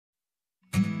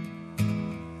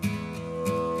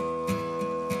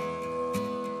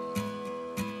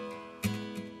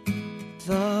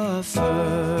the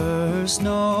first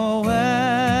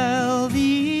Noel,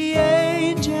 the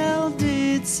angel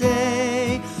did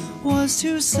say, was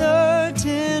to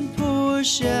certain poor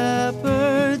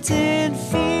shepherds in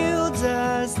fields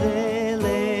as they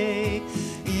lay,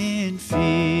 in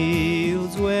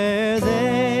fields where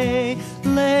they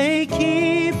lay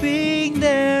keeping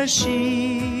their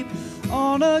sheep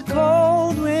on a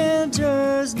cold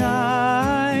winter's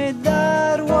night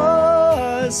that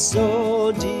was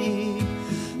so deep.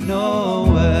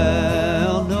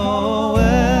 Noel,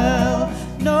 Noel,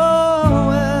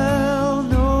 Noel,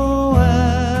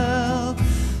 Noel,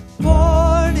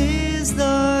 born is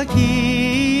the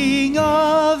King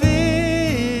of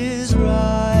Israel.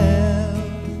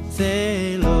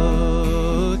 They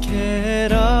looked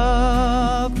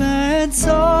up and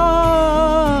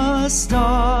saw a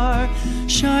star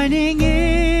shining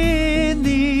in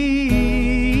the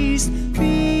east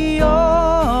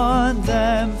beyond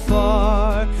them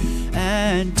far,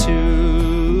 and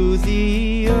to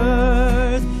the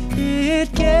earth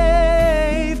it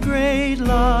gave great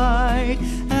light,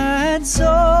 and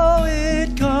so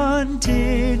it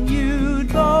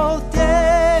continued both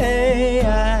day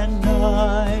and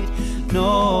night.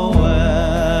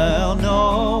 Noel,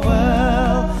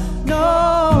 Noel,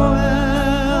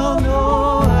 Noel,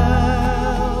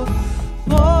 Noel,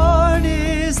 born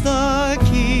is the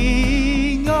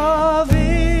King of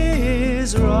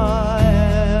Israel.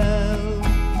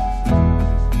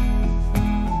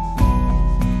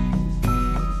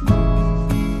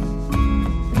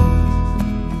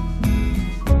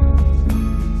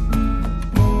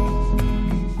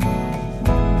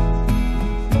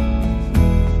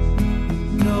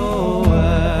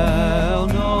 Noel,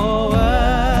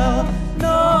 Noel,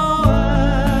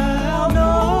 Noel,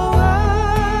 Noel,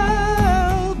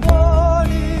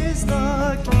 born is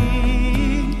the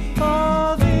King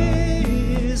of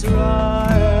Israel.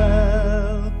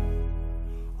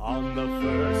 On the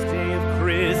first day of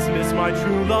Christmas, my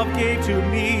true love gave to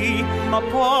me a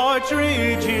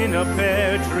partridge in a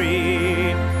pear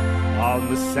tree. On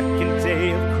the second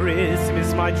day of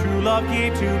Christmas, my true love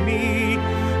gave to me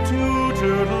two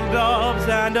turtle doves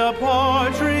and a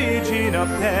partridge in a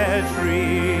pear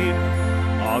tree.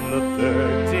 On the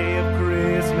third day of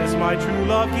Christmas, my true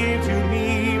love gave to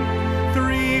me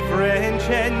three French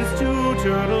hens, two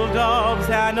turtle doves,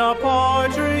 and a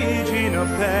partridge in a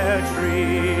pear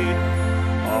tree.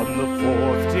 On the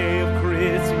fourth day of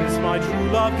Christmas, my true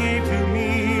love gave to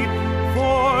me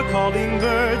four calling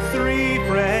birds, three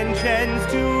French hens,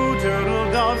 two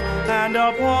turtle doves, and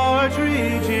a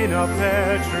partridge in a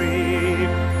pear tree.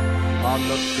 On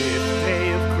the fifth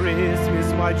day of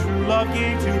Christmas, my true love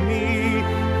gave to me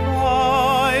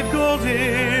five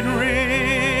golden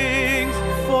rings,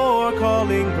 four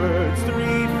calling birds,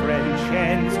 three French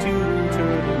hens, two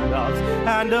turtle doves,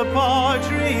 and a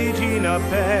partridge in a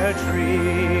pear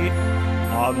tree.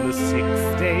 On the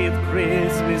sixth day of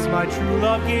Christmas, my true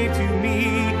love gave to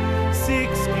me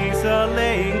six geese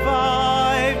a-laying,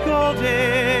 five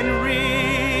golden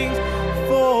rings,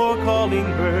 four calling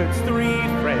birds, three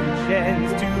French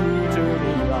hens, two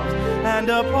turtle doves, and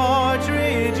a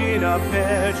partridge in a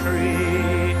pear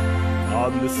tree.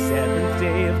 On the seventh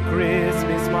day of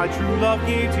Christmas, my true love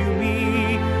gave to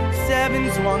me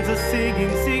seven swans a-singing,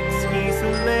 six geese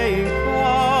a-laying,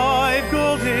 five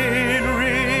golden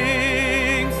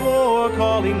rings, four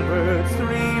calling birds,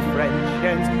 three French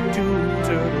hens, two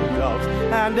turtle doves,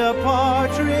 and a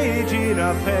partridge in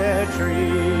a pear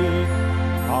tree.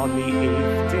 On the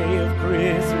eighth day of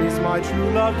Christmas, my true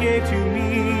love gave to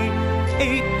me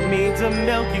eight maids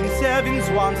a-milking, seven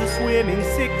swans a-swimming,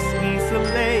 six geese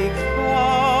a-laying,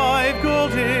 five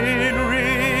golden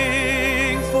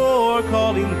rings, four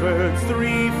calling birds,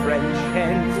 three French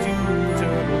hens, two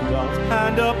turtle doves,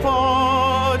 and a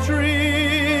partridge